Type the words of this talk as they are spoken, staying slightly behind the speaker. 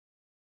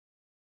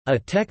A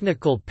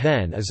technical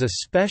pen is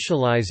a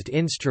specialized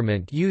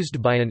instrument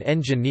used by an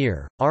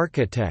engineer,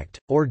 architect,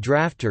 or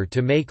drafter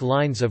to make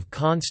lines of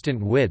constant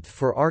width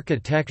for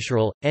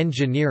architectural,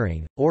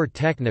 engineering, or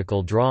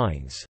technical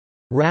drawings.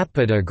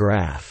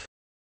 Rapidograph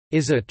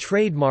is a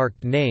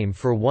trademarked name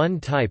for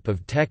one type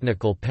of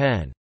technical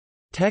pen.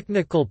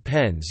 Technical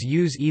pens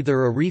use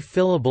either a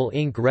refillable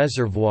ink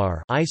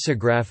reservoir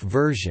isograph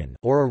version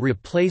or a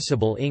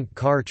replaceable ink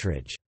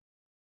cartridge.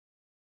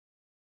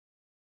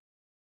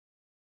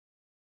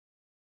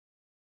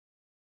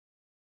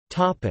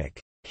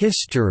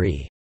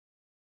 History.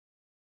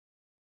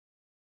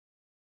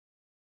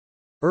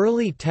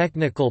 Early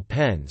technical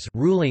pens,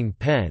 ruling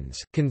pens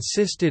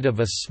consisted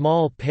of a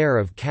small pair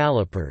of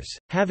calipers,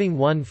 having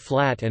one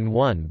flat and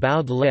one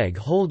bowed leg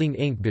holding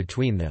ink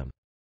between them.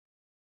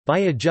 By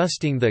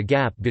adjusting the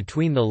gap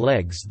between the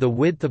legs, the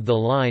width of the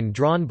line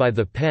drawn by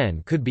the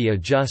pen could be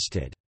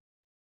adjusted.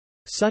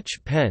 Such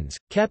pens,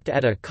 kept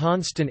at a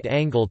constant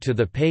angle to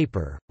the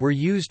paper, were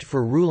used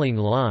for ruling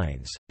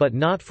lines, but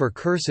not for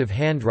cursive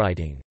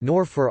handwriting,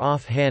 nor for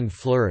off-hand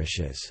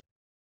flourishes.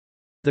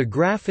 The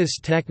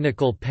Graphis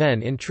technical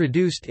pen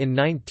introduced in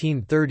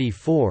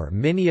 1934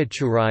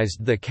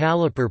 miniaturized the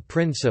caliper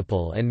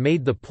principle and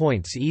made the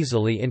points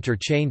easily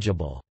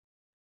interchangeable.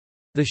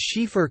 The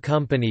Schieffer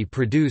Company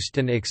produced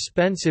an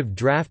expensive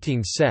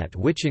drafting set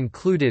which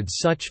included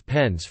such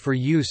pens for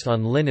use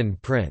on linen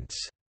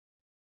prints.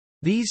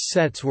 These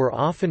sets were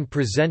often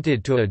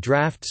presented to a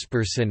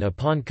draftsperson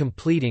upon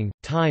completing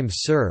time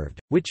served,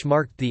 which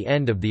marked the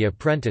end of the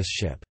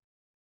apprenticeship.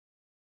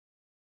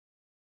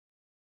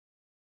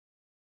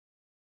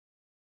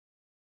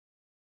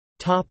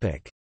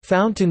 Topic: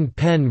 Fountain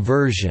pen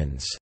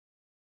versions.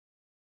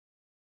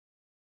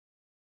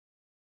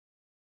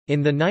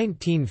 In the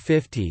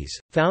 1950s,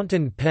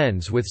 fountain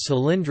pens with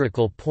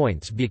cylindrical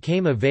points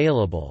became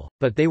available,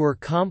 but they were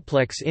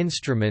complex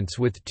instruments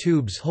with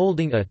tubes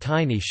holding a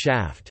tiny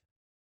shaft.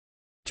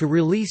 To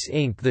release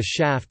ink, the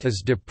shaft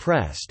is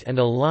depressed and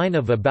a line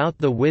of about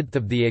the width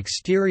of the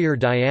exterior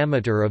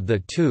diameter of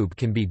the tube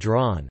can be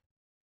drawn.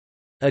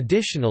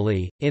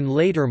 Additionally, in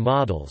later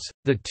models,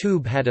 the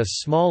tube had a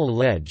small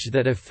ledge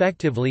that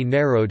effectively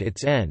narrowed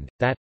its end,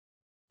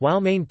 while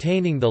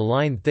maintaining the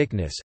line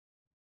thickness,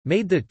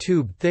 made the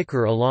tube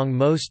thicker along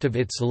most of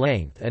its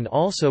length and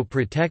also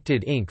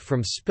protected ink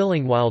from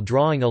spilling while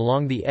drawing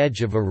along the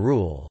edge of a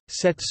rule,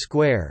 set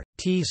square,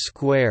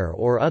 T-square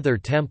or other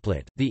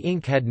template. The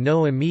ink had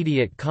no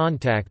immediate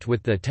contact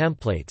with the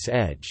template's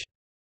edge.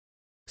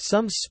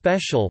 Some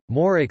special,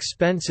 more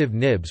expensive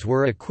nibs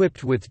were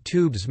equipped with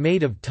tubes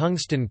made of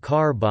tungsten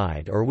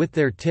carbide or with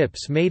their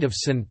tips made of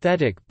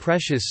synthetic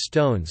precious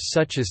stones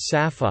such as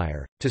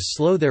sapphire, to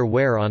slow their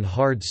wear on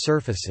hard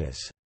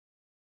surfaces.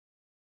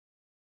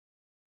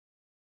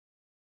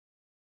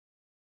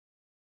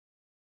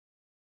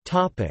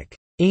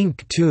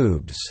 Ink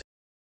tubes.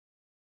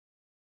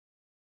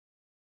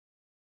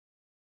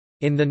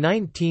 In the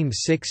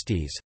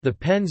 1960s, the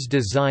pen's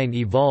design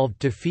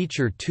evolved to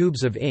feature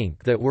tubes of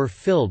ink that were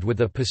filled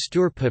with a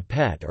Pasteur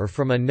pipette or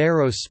from a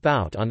narrow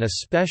spout on a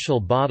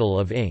special bottle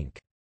of ink.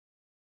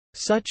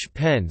 Such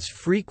pens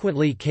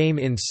frequently came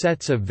in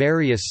sets of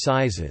various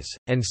sizes,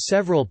 and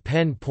several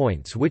pen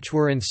points which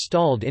were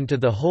installed into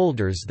the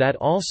holders that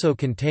also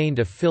contained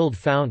a filled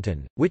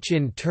fountain, which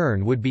in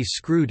turn would be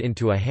screwed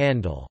into a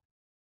handle.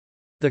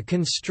 The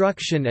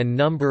construction and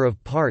number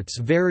of parts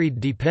varied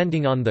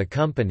depending on the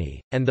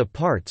company, and the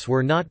parts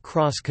were not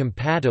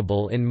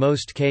cross-compatible in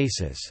most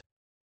cases.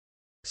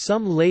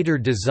 Some later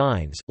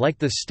designs, like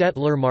the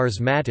Stettler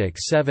Marsmatic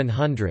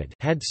 700,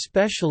 had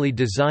specially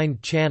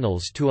designed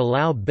channels to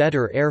allow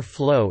better air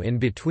flow in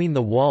between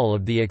the wall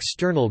of the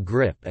external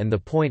grip and the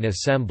point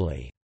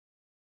assembly.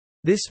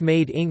 This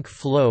made ink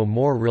flow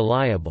more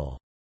reliable.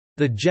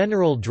 The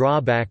general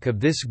drawback of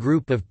this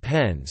group of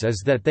pens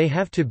is that they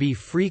have to be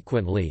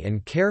frequently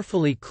and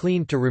carefully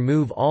cleaned to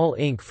remove all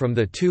ink from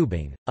the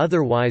tubing,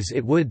 otherwise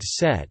it would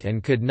set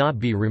and could not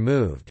be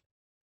removed.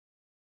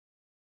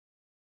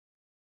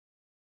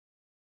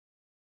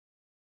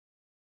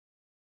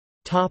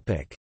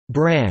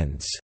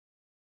 Brands.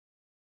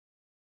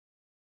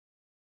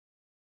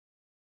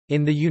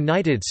 In the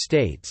United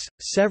States,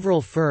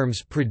 several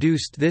firms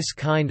produced this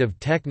kind of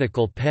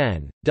technical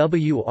pen,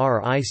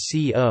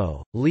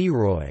 WRICO,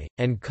 Leroy,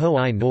 and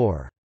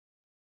Koh-i-Noor.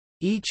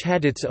 Each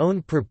had its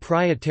own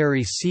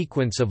proprietary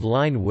sequence of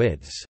line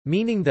widths,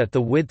 meaning that the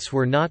widths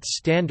were not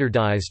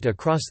standardized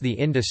across the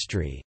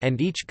industry, and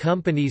each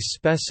company's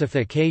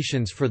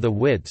specifications for the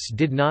widths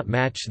did not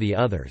match the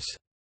others.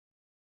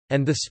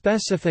 And the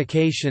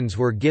specifications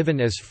were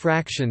given as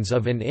fractions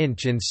of an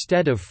inch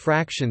instead of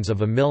fractions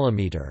of a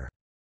millimeter.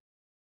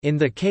 In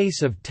the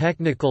case of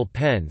technical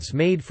pens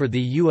made for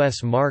the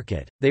U.S.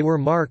 market, they were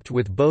marked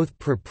with both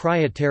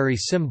proprietary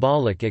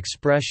symbolic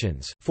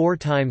expressions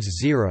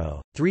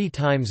 4x0,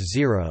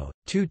 3x0,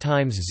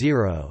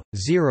 2x0,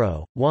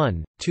 0,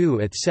 1,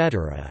 2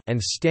 etc.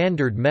 and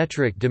standard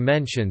metric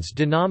dimensions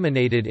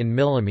denominated in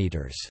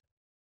millimeters.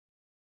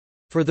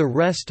 For the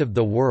rest of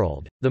the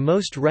world, the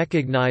most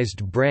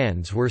recognized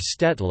brands were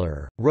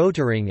Stettler,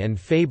 Rotering and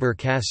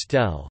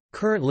Faber-Castell,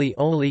 currently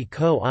only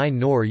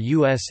Co-i-Nor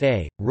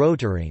USA,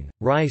 Rotering,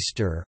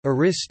 Reister,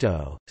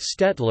 Aristo,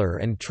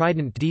 Stettler and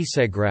Trident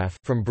Disegraph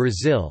from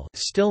Brazil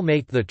still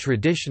make the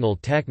traditional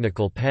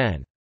technical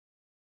pen.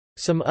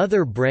 Some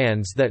other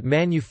brands that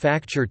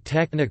manufacture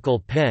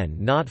technical pen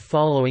not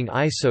following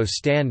ISO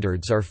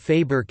standards are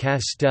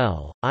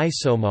Faber-Castell,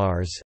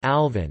 Isomars,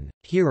 Alvin,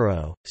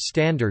 Hero,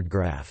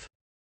 Standardgraph.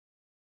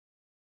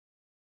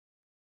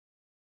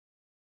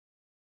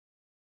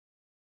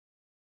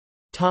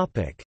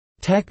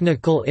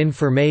 Technical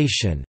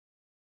information.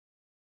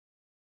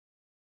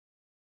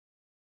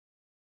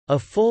 A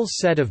full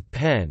set of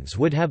pens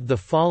would have the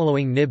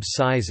following nib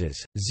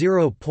sizes: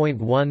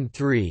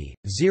 0.13,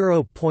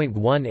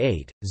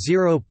 0.18,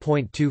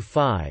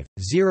 0.25,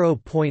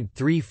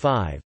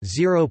 0.35,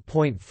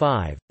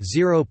 0.5,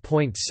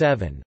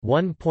 0.7,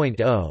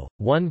 1.0,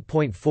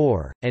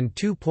 1.4, and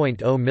 2.0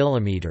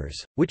 mm,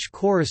 which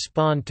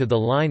correspond to the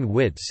line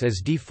widths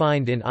as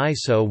defined in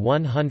ISO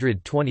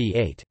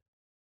 128.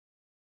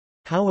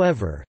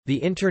 However, the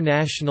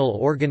International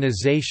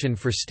Organization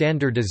for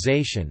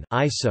Standardization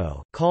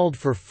 (ISO) called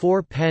for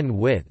 4 pen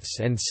widths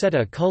and set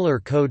a color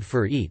code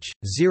for each: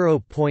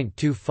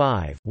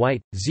 0.25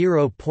 white,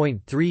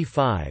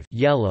 0.35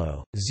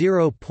 yellow,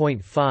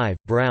 0.5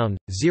 brown,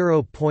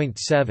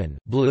 0.7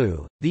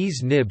 blue.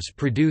 These nibs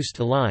produced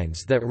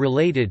lines that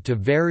related to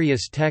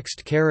various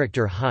text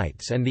character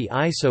heights and the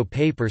ISO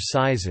paper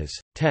sizes.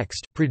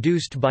 Text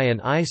produced by an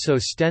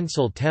ISO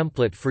stencil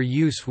template for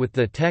use with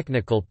the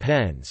technical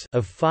pens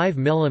of 5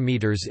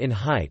 mm in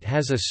height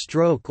has a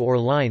stroke or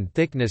line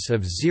thickness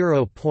of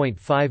 0.5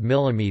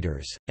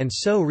 mm, and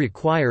so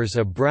requires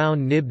a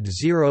brown nibbed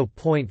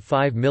 0.5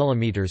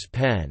 mm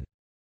pen.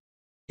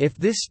 If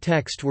this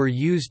text were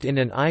used in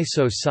an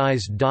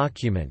ISO-sized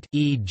document,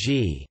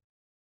 e.g.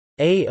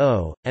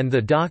 A0, and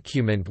the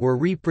document were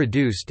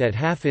reproduced at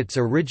half its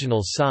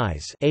original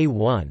size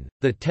A1,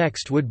 the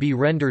text would be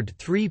rendered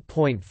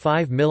 3.5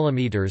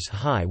 mm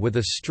high with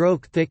a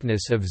stroke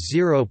thickness of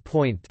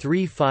 0.35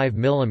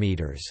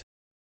 mm,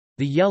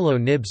 the yellow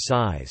nib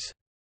size.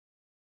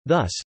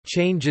 Thus,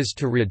 changes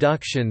to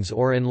reductions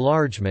or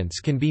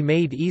enlargements can be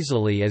made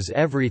easily as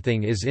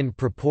everything is in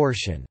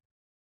proportion.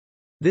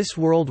 This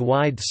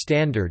worldwide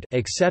standard,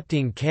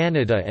 excepting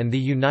Canada and the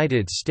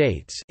United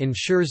States,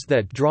 ensures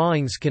that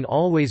drawings can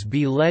always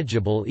be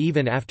legible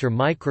even after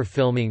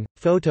microfilming,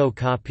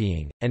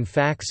 photocopying, and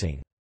faxing.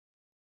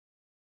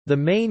 The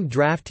main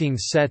drafting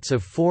sets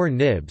of 4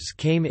 nibs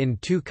came in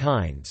 2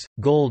 kinds,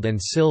 gold and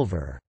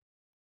silver.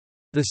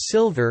 The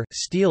silver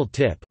steel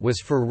tip was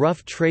for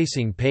rough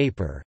tracing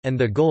paper, and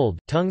the gold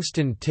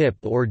tungsten tip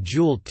or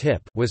jewel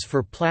tip was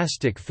for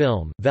plastic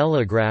film,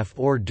 velograph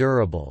or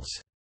durables.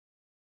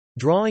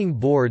 Drawing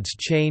boards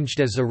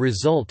changed as a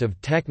result of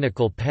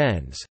technical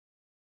pens.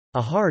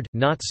 A hard,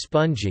 not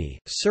spongy,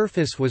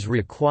 surface was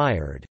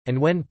required, and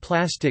when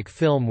plastic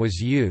film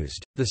was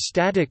used, the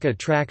static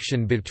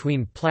attraction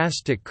between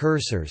plastic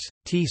cursors,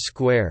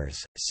 T-squares,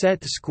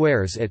 set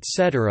squares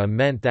etc.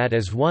 meant that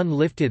as one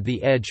lifted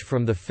the edge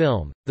from the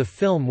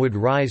film would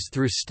rise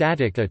through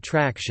static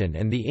attraction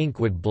and the ink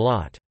would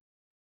blot.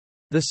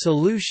 The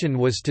solution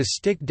was to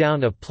stick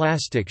down a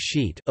plastic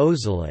sheet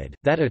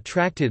that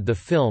attracted the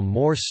film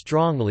more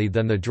strongly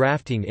than the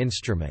drafting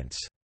instruments.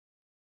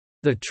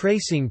 The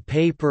tracing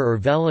paper or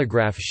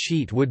velograph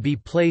sheet would be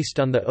placed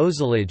on the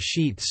ozolid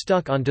sheet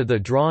stuck onto the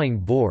drawing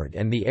board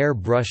and the air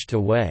brushed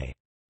away.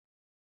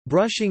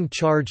 Brushing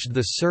charged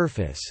the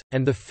surface,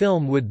 and the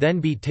film would then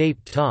be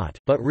taped taut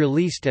but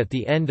released at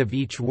the end of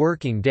each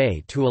working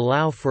day to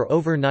allow for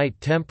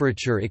overnight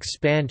temperature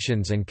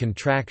expansions and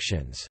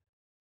contractions.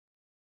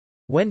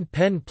 When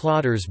pen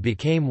plotters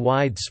became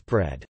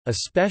widespread, a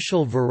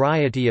special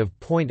variety of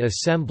point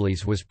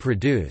assemblies was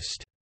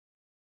produced.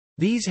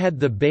 These had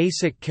the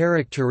basic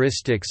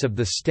characteristics of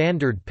the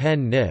standard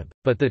pen nib,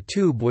 but the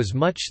tube was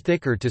much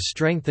thicker to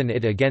strengthen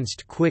it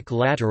against quick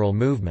lateral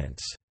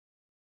movements.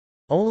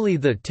 Only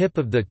the tip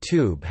of the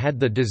tube had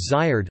the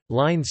desired,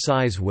 line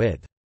size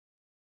width.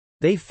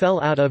 They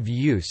fell out of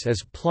use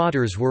as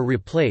plotters were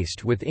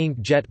replaced with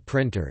inkjet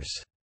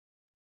printers.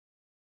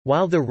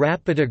 While the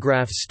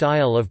rapidograph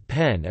style of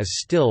pen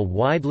is still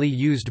widely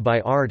used by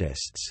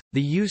artists,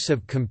 the use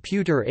of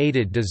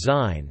computer-aided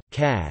design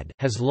 (CAD)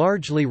 has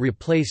largely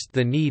replaced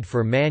the need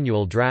for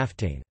manual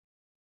drafting.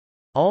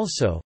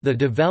 Also, the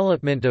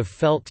development of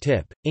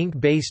felt-tip,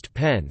 ink-based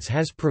pens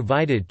has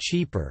provided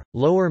cheaper,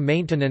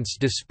 lower-maintenance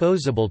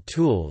disposable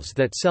tools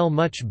that sell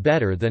much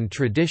better than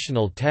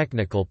traditional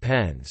technical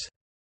pens.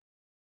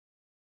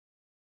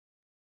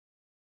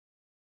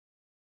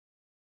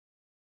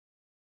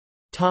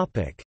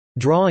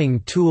 Drawing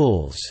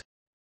tools.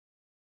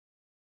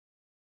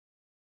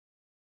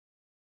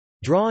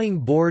 Drawing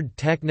board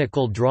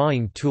technical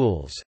drawing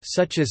tools,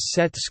 such as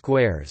set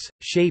squares,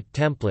 shape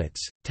templates,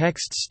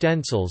 text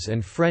stencils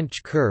and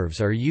French curves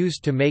are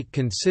used to make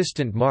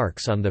consistent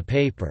marks on the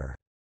paper.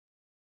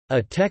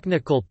 A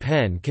technical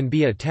pen can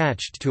be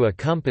attached to a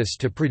compass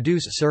to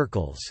produce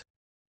circles.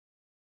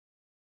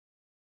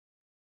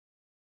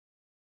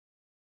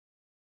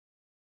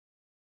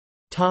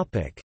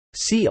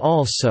 See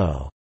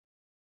also: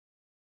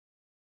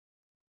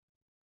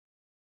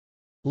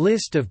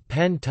 List of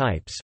pen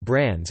types,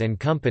 brands and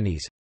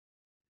companies.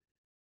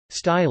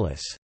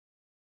 Stylus